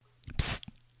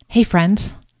Hey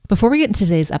friend, before we get into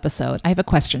today's episode, I have a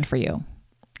question for you.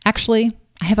 Actually,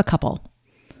 I have a couple.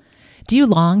 Do you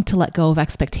long to let go of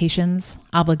expectations,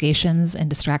 obligations, and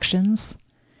distractions?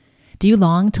 Do you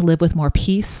long to live with more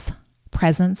peace,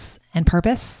 presence, and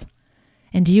purpose?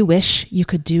 And do you wish you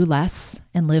could do less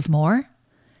and live more?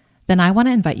 Then I want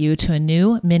to invite you to a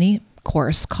new mini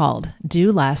course called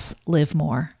Do Less, Live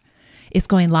More. It's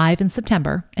going live in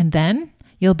September, and then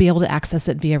you'll be able to access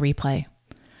it via replay.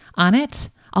 On it,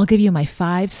 I'll give you my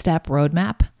 5-step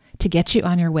roadmap to get you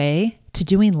on your way to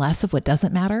doing less of what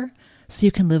doesn't matter so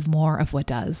you can live more of what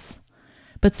does.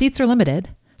 But seats are limited,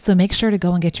 so make sure to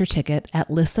go and get your ticket at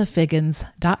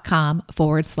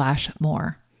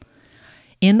lissafiggins.com/more.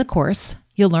 In the course,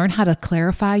 you'll learn how to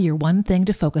clarify your one thing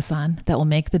to focus on that will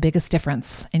make the biggest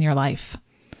difference in your life.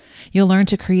 You'll learn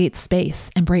to create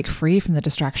space and break free from the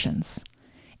distractions.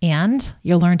 And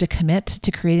you'll learn to commit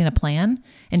to creating a plan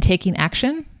and taking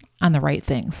action on the right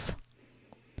things.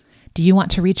 Do you want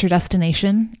to reach your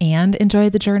destination and enjoy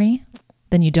the journey?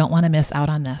 Then you don't want to miss out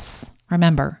on this.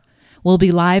 Remember, we'll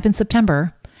be live in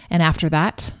September, and after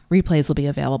that, replays will be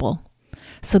available.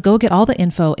 So go get all the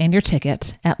info and your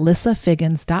ticket at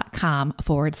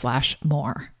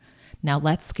lissafiggins.com/more. Now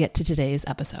let's get to today's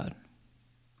episode.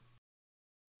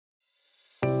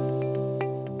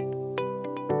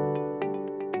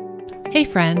 Hey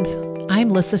friend, I'm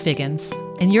Lissa Figgins,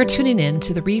 and you're tuning in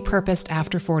to the Repurposed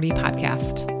After 40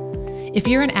 podcast. If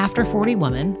you're an after 40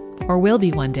 woman, or will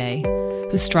be one day,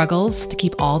 who struggles to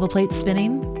keep all the plates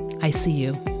spinning, I see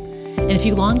you. And if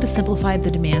you long to simplify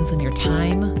the demands on your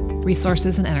time,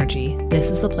 resources, and energy, this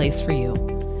is the place for you.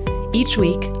 Each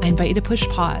week, I invite you to push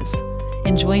pause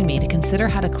and join me to consider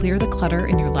how to clear the clutter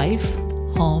in your life,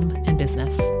 home, and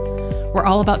business. We're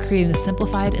all about creating a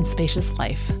simplified and spacious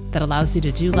life that allows you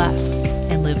to do less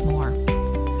and live more.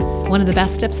 One of the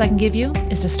best tips I can give you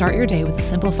is to start your day with a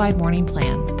simplified morning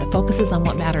plan that focuses on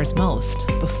what matters most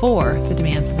before the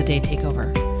demands of the day take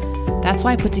over. That's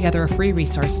why I put together a free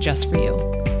resource just for you.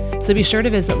 So be sure to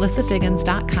visit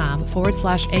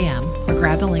lissafiggins.com/am or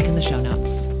grab the link in the show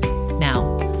notes.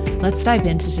 Now, let's dive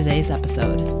into today's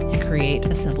episode and create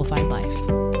a simplified life.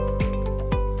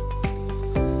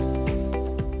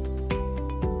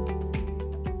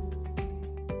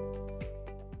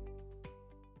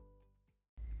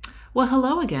 Well,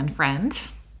 hello again, friend.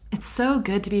 It's so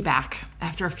good to be back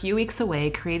after a few weeks away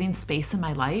creating space in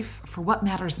my life for what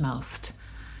matters most.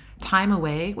 Time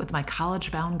away with my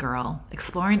college-bound girl,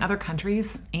 exploring other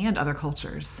countries and other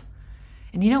cultures.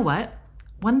 And you know what?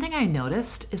 One thing I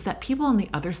noticed is that people on the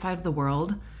other side of the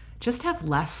world just have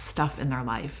less stuff in their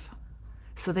life.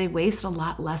 So they waste a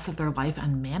lot less of their life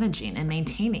on managing and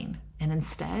maintaining, and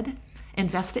instead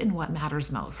invest it in what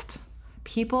matters most: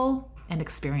 people and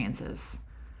experiences.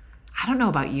 I don't know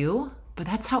about you, but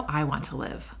that's how I want to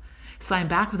live. So I'm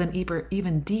back with an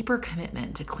even deeper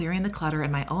commitment to clearing the clutter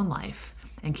in my own life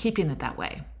and keeping it that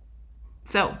way.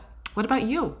 So, what about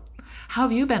you? How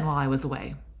have you been while I was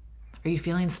away? Are you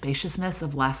feeling spaciousness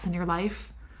of less in your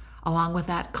life, along with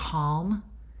that calm,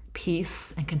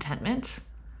 peace, and contentment?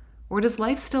 Or does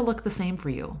life still look the same for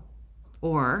you?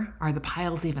 Or are the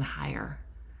piles even higher?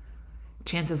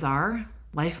 Chances are,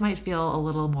 life might feel a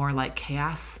little more like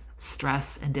chaos,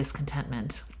 stress, and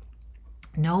discontentment.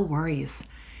 No worries.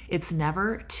 It's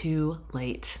never too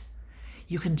late.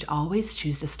 You can always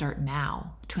choose to start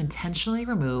now to intentionally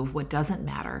remove what doesn't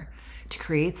matter to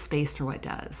create space for what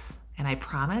does. And I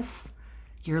promise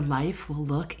your life will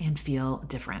look and feel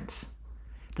different.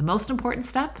 The most important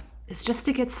step is just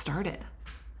to get started.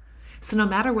 So no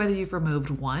matter whether you've removed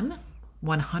 1,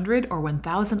 100, or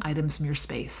 1,000 items from your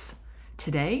space,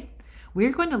 today,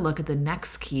 we're going to look at the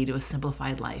next key to a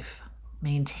simplified life: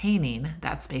 maintaining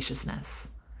that spaciousness.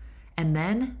 And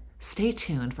then stay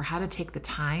tuned for how to take the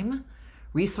time,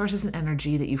 resources, and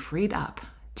energy that you freed up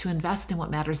to invest in what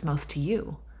matters most to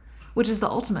you, which is the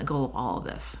ultimate goal of all of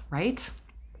this, right?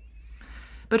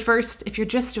 But first, if you're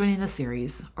just joining the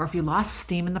series, or if you lost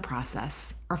steam in the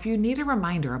process, or if you need a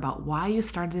reminder about why you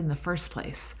started in the first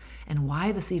place and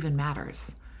why this even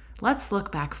matters, let's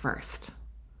look back first.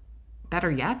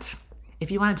 Better yet, if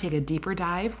you want to take a deeper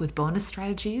dive with bonus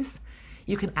strategies,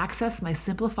 you can access my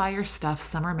Simplify Your Stuff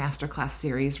Summer Masterclass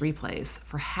Series replays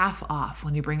for half off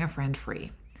when you bring a friend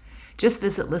free. Just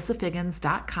visit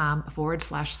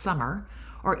lissafiggins.com/summer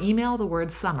or email the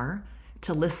word summer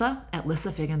to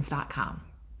lissa@lissafiggins.com.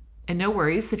 And no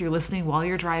worries, if you're listening while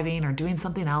you're driving or doing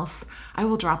something else, I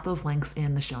will drop those links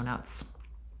in the show notes.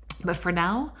 But for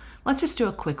now, let's just do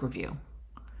a quick review.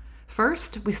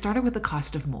 First, we started with the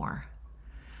cost of more.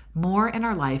 More in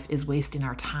our life is wasting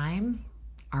our time,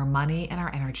 our money, and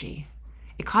our energy.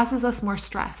 It causes us more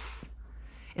stress.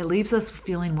 It leaves us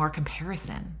feeling more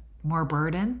comparison, more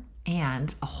burden,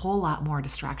 and a whole lot more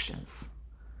distractions.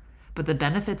 But the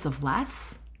benefits of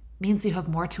less means you have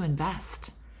more to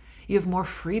invest. You have more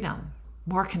freedom,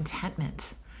 more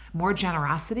contentment, more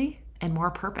generosity, and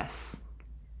more purpose.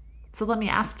 So let me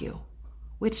ask you,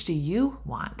 which do you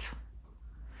want?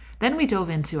 Then we dove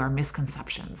into our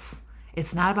misconceptions.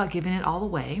 It's not about giving it all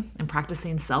away and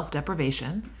practicing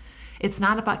self-deprivation. It's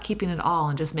not about keeping it all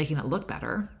and just making it look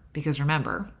better, because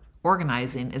remember,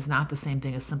 organizing is not the same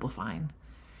thing as simplifying.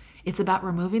 It's about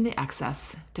removing the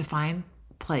excess to find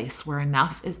place where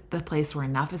enough is the place where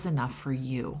enough is enough for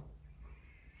you.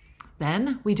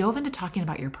 Then we dove into talking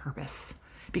about your purpose,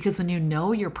 because when you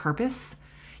know your purpose,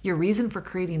 your reason for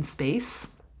creating space,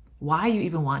 why you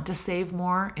even want to save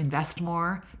more, invest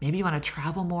more, maybe you want to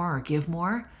travel more or give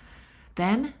more,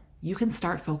 then you can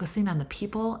start focusing on the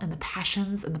people and the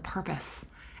passions and the purpose.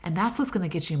 And that's what's going to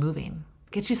get you moving,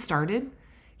 get you started,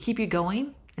 keep you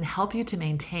going, and help you to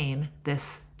maintain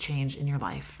this change in your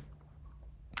life.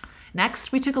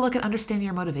 Next, we took a look at understanding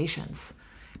your motivations,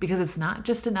 because it's not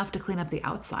just enough to clean up the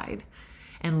outside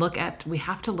and we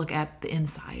have to look at the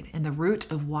inside and the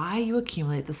root of why you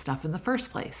accumulate the stuff in the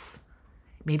first place.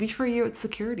 Maybe for you, it's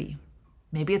security.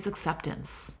 Maybe it's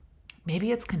acceptance.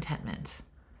 Maybe it's contentment.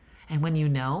 And when you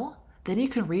know, then you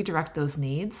can redirect those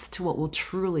needs to what will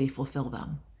truly fulfill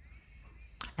them.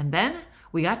 And then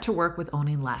we got to work with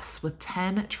owning less with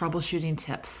 10 troubleshooting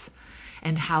tips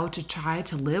and how to try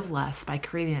to live less by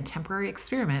creating a temporary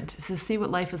experiment to see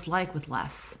what life is like with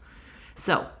less.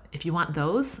 So if you want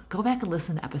those, go back and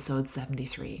listen to episode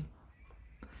 73.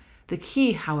 The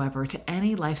key, however, to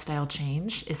any lifestyle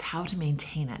change is how to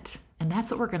maintain it. And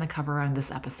that's what we're going to cover on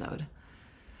this episode.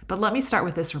 But let me start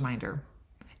with this reminder.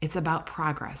 It's about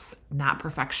progress, not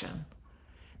perfection.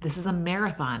 This is a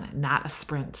marathon, not a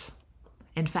sprint.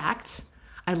 In fact,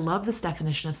 I love this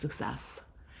definition of success.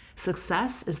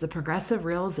 Success is the progressive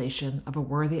realization of a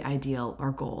worthy ideal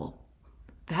or goal.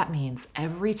 That means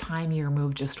every time you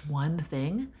remove just one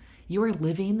thing, you are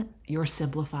living your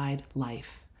simplified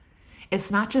life.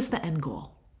 It's not just the end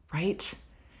goal, right?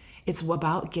 It's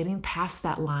about getting past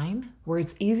that line where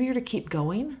it's easier to keep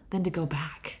going than to go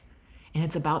back. And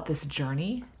it's about this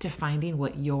journey to finding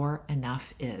what your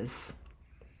enough is.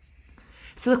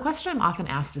 So the question I'm often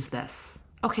asked is this: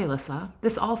 okay, Lissa,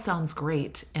 this all sounds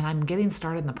great and I'm getting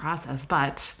started in the process,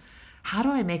 but how do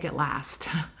I make it last?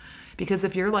 Because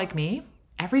if you're like me,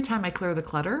 every time I clear the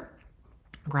clutter,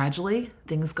 gradually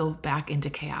things go back into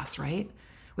chaos, right?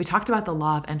 We talked about the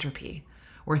law of entropy,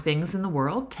 where things in the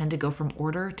world tend to go from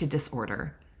order to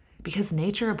disorder because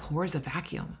nature abhors a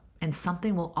vacuum and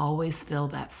something will always fill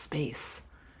that space.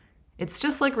 It's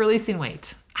just like releasing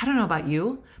weight. I don't know about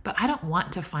you, but I don't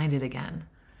want to find it again.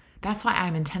 That's why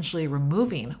I'm intentionally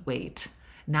removing weight,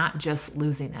 not just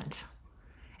losing it.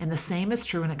 And the same is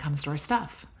true when it comes to our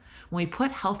stuff. When we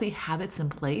put healthy habits in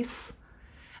place,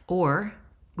 or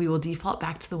we will default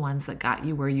back to the ones that got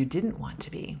you where you didn't want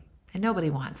to be. And nobody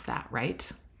wants that,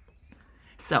 right?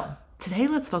 So today,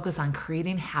 let's focus on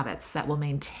creating habits that will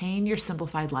maintain your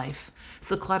simplified life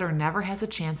so clutter never has a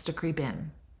chance to creep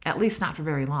in, at least not for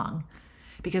very long,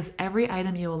 because every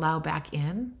item you allow back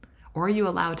in or you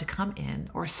allow to come in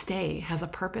or stay has a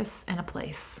purpose and a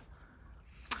place.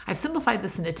 I've simplified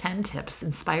this into 10 tips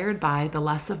inspired by the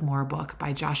Less of More book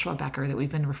by Joshua Becker that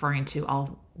we've been referring to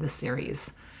all this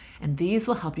series. And these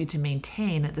will help you to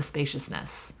maintain the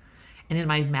spaciousness. And in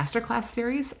my masterclass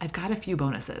series, I've got a few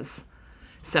bonuses.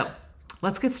 So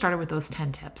let's get started with those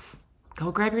 10 tips.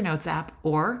 Go grab your notes app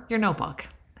or your notebook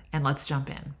and let's jump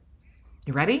in.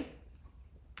 You ready?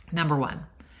 Number 1,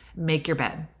 make your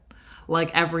bed.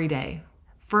 Like every day.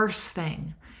 First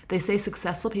thing, they say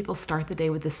successful people start the day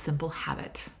with this simple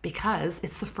habit because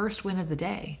it's the first win of the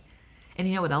day. And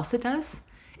you know what else it does?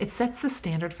 It sets the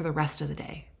standard for the rest of the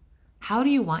day. How do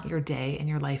you want your day and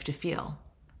your life to feel?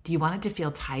 Do you want it to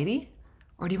feel tidy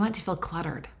or do you want it to feel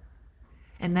cluttered?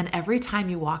 And then every time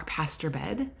you walk past your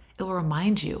bed, it will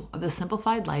remind you of the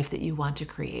simplified life that you want to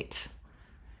create.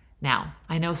 Now,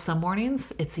 I know some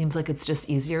mornings it seems like it's just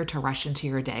easier to rush into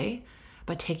your day,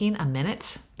 but taking a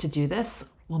minute to do this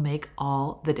will make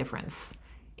all the difference.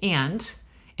 And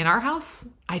in our house,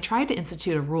 I tried to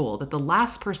institute a rule that the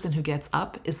last person who gets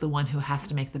up is the one who has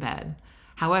to make the bed.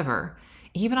 However,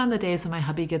 even on the days when my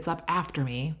hubby gets up after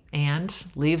me and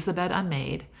leaves the bed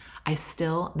unmade, I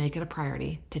still make it a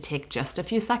priority to take just a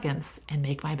few seconds and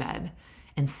make my bed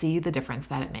and see the difference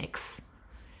that it makes.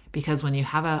 Because when you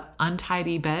have an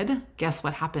untidy bed, guess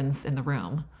what happens in the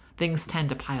room? Things tend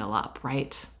to pile up,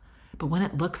 right? But when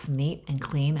it looks neat and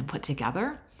clean and put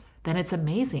together, then it's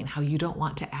amazing how you don't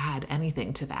want to add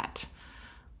anything to that.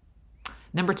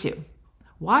 Number 2,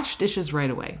 wash dishes right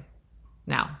away.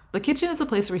 Now, the kitchen is a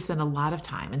place where we spend a lot of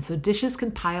time, and so dishes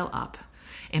can pile up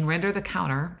and render the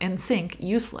counter and sink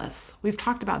useless. We've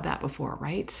talked about that before,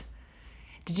 right?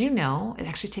 Did you know it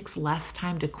actually takes less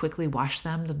time to quickly wash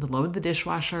them than to load the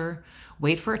dishwasher,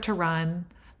 wait for it to run,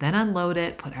 then unload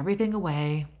it, put everything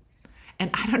away? And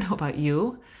I don't know about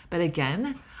you, but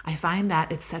again, I find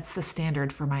that it sets the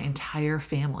standard for my entire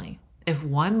family. If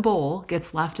one bowl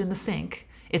gets left in the sink,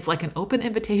 it's like an open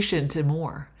invitation to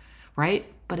more, right?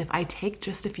 But if I take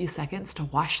just a few seconds to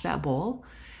wash that bowl,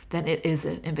 then it is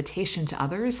an invitation to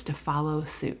others to follow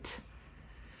suit.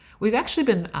 We've actually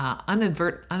been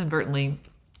inadvertently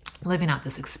living out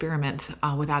this experiment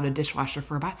without a dishwasher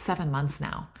for about 7 months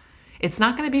now. It's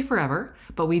not going to be forever,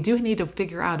 but we do need to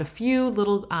figure out a few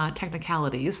little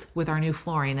technicalities with our new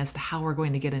flooring as to how we're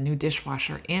going to get a new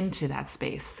dishwasher into that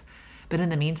space. But in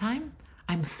the meantime,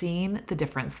 I'm seeing the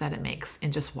difference that it makes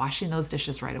in just washing those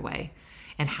dishes right away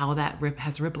and how that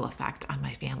has ripple effect on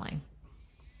my family.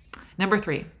 Number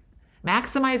 3,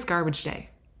 maximize garbage day,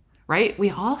 right? We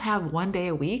all have one day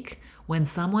a week when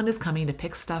someone is coming to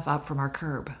pick stuff up from our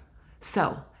curb.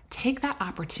 So take that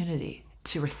opportunity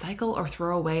to recycle or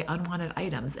throw away unwanted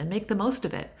items and make the most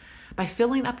of it by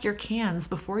filling up your cans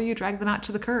before you drag them out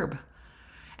to the curb.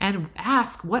 And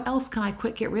ask, what else can I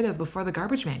quick get rid of before the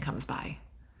garbage man comes by?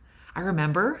 I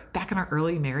remember back in our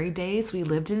early married days, we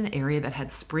lived in an area that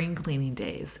had spring cleaning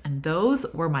days, and those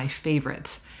were my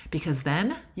favorite because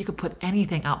then you could put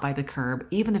anything out by the curb,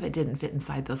 even if it didn't fit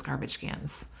inside those garbage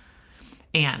cans.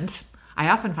 And I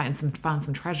often found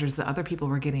some treasures that other people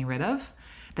were getting rid of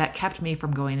that kept me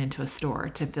from going into a store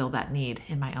to fill that need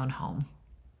in my own home.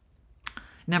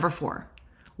 Number 4,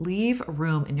 leave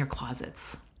room in your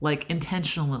closets, like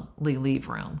intentionally leave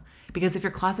room, because if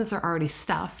your closets are already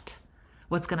stuffed,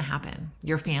 what's going to happen?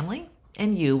 Your family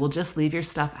and you will just leave your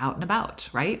stuff out and about,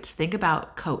 right? Think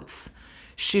about coats,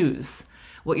 shoes,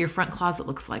 what your front closet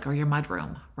looks like, or your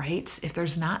mudroom, right? If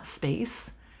there's not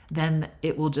space, then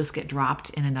it will just get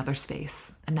dropped in another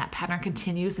space. And that pattern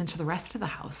continues into the rest of the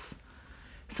house.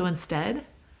 So instead,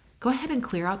 go ahead and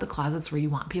clear out the closets where you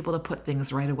want people to put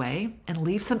things right away and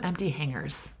leave some empty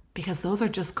hangers because those are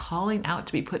just calling out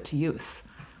to be put to use.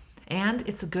 And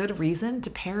it's a good reason to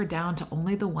pare down to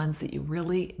only the ones that you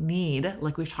really need,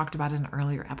 like we've talked about in an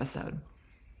earlier episode.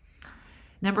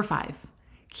 Number 5,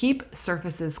 keep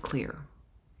surfaces clear.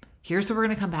 Here's where we're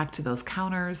going to come back to those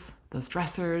counters, those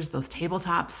dressers, those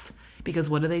tabletops, because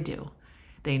what do?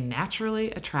 They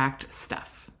naturally attract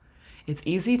stuff. It's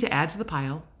easy to add to the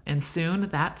pile, and soon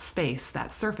that space,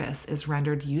 that surface, is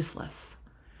rendered useless.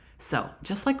 So,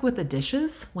 just like with the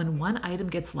dishes, when one item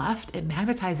gets left, it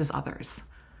magnetizes others.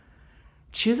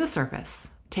 Choose a surface,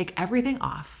 take everything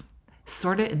off,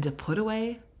 sort it into put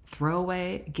away, throw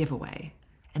away, give away,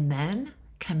 and then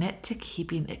commit to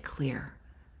keeping it clear.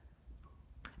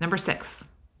 Number 6,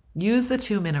 use the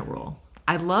 2-minute rule.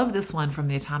 I love this one from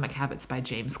the Atomic Habits by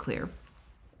James Clear.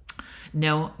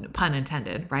 No pun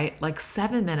intended, right? Like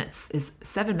 7 minutes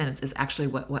is actually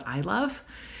what I love,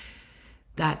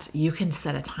 that you can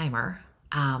set a timer,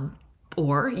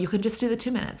 or you can just do the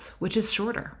 2 minutes, which is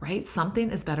shorter, right?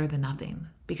 Something is better than nothing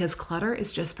because clutter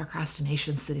is just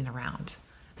procrastination sitting around.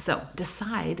 So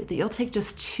decide that you'll take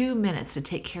just 2 minutes to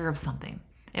take care of something.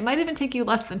 It might even take you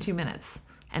less than 2 minutes,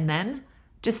 and then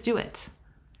just do it.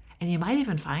 And you might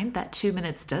even find that 2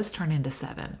 minutes does turn into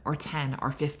 7 or 10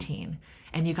 or 15,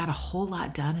 and you got a whole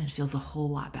lot done and it feels a whole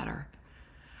lot better.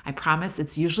 I promise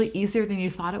it's usually easier than you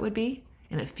thought it would be,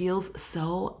 and it feels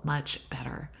so much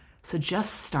better. So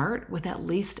just start with at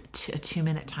least a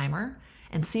 2-minute timer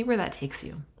and see where that takes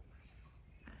you.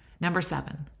 Number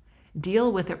 7,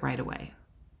 deal with it right away.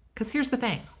 Because here's the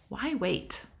thing, why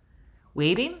wait?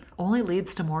 Waiting only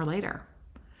leads to more later.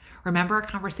 Remember our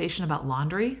conversation about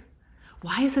laundry?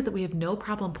 Why is it that we have no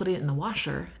problem putting it in the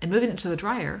washer and moving it to the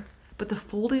dryer, but the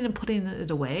folding and putting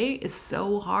it away is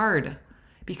so hard?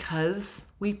 Because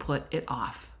we put it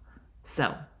off.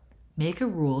 So make a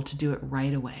rule to do it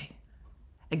right away.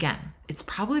 Again, it's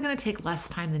probably going to take less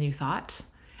time than you thought,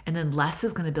 and then less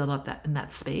is going to build up in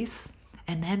that space,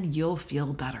 and then you'll feel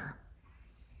better.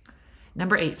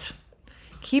 Number 8,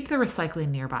 keep the recycling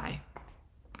nearby.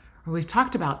 We've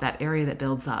talked about that area that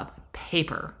builds up,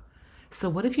 paper. So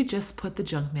what if you just put the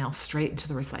junk mail straight into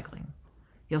the recycling?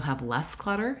 You'll have less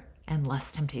clutter and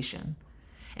less temptation.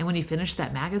 And when you finish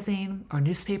that magazine or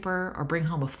newspaper or bring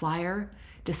home a flyer,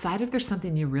 decide if there's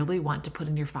something you really want to put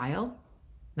in your file.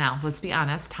 Now, let's be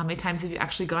honest, how many times have you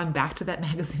actually gone back to that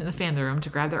magazine in the family room to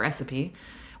grab that recipe?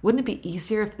 Wouldn't it be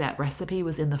easier if that recipe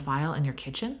was in the file in your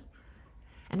kitchen?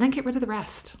 And then get rid of the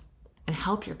rest. and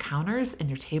help your counters and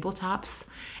your tabletops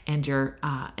and your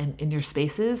in your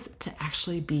spaces to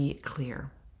actually be clear.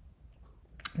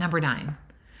 Number 9,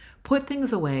 put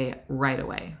things away right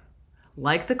away.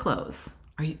 Like the clothes.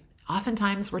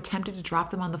 Oftentimes we're tempted to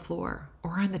drop them on the floor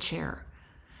or on the chair.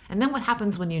 And then what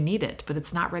happens when you need it, but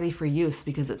it's not ready for use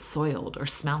because it's soiled or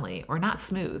smelly or not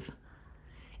smooth?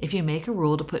 If you make a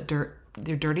rule to put your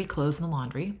dirty clothes in the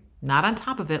laundry, not on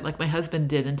top of it like my husband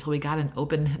did until we got an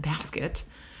open basket,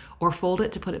 or fold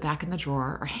it to put it back in the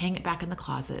drawer or hang it back in the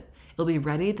closet, it'll be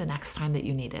ready the next time that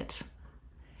you need it.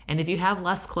 And if you have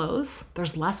less clothes,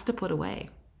 there's less to put away.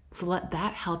 So let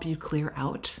that help you clear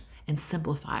out and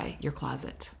simplify your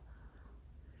closet.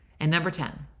 And number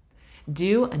 10,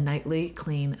 do a nightly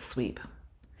clean sweep.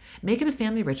 Make it a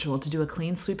family ritual to do a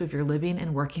clean sweep of your living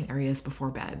and working areas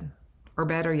before bed. Or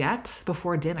better yet,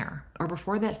 before dinner, or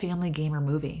before that family game or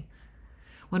movie.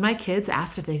 When my kids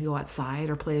asked if they could go outside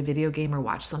or play a video game or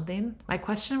watch something, my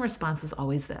question and response was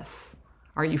always this: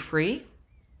 are you free?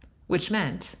 Which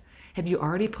meant, have you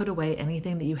already put away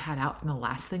anything that you had out from the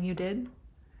last thing you did?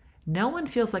 No one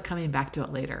feels like coming back to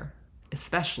it later,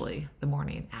 especially the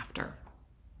morning after.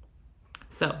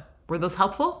 So, were those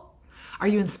helpful? Are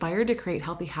you inspired to create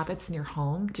healthy habits in your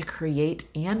home to create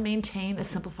and maintain a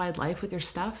simplified life with your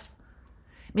stuff?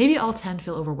 Maybe all 10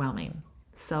 feel overwhelming.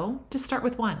 So, just start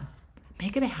with one.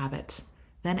 Make it a habit,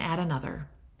 then add another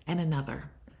and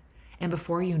another. And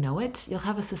before you know it, you'll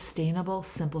have a sustainable,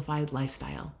 simplified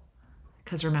lifestyle.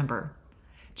 Because remember,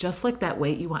 just like that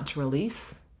weight you want to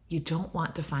release, you don't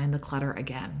want to find the clutter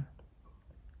again.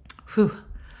 Whew.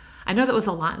 I know that was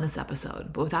a lot in this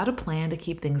episode, but without a plan to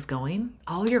keep things going,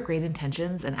 all your great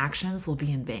intentions and actions will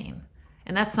be in vain.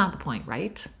 And that's not the point,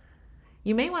 right?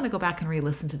 You may want to go back and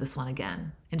re-listen to this one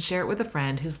again and share it with a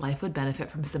friend whose life would benefit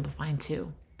from simplifying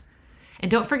too. And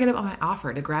don't forget about my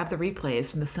offer to grab the replays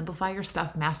from the Simplify Your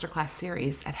Stuff Masterclass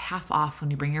series at half off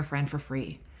when you bring your friend for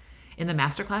free. In the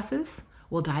masterclasses,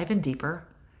 we'll dive in deeper,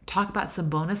 talk about some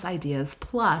bonus ideas,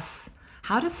 plus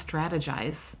how to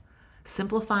strategize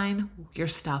simplifying your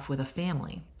stuff with a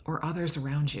family or others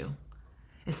around you,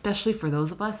 especially for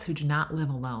those of us who do not live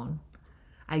alone.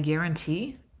 I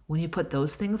guarantee when you put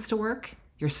those things to work,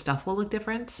 your stuff will look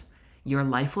different, your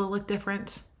life will look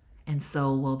different, and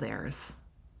so will theirs.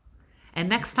 And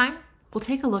next time, we'll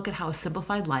take a look at how a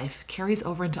simplified life carries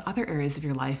over into other areas of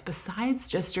your life besides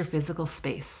just your physical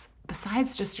space,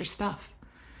 besides just your stuff.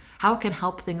 How it can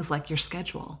help things like your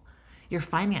schedule, your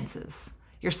finances,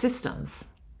 your systems,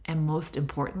 and most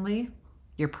importantly,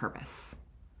 your purpose.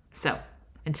 So,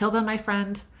 until then, my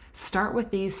friend, start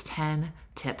with these 10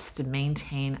 tips to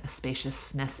maintain a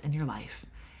spaciousness in your life,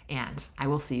 and I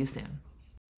will see you soon.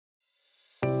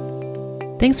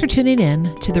 Thanks for tuning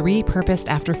in to the Repurposed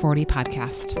After 40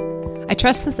 podcast. I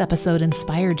trust this episode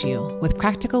inspired you with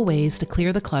practical ways to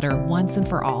clear the clutter once and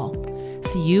for all,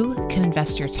 so you can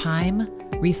invest your time,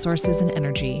 resources, and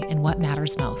energy in what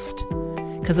matters most.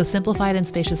 Because a simplified and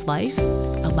spacious life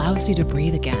allows you to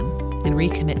breathe again and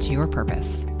recommit to your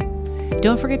purpose.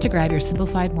 Don't forget to grab your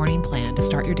simplified morning plan to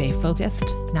start your day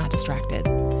focused, not distracted.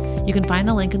 You can find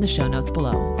the link in the show notes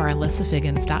below or at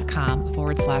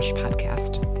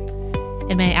alyssafiggins.com/podcast.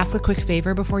 And may I ask a quick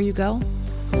favor before you go?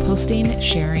 Posting,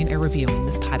 sharing, or reviewing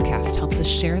this podcast helps us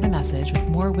share the message with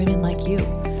more women like you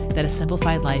that a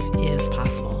simplified life is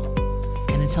possible.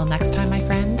 And until next time, my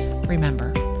friend,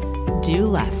 remember, do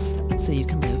less so you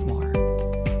can live more.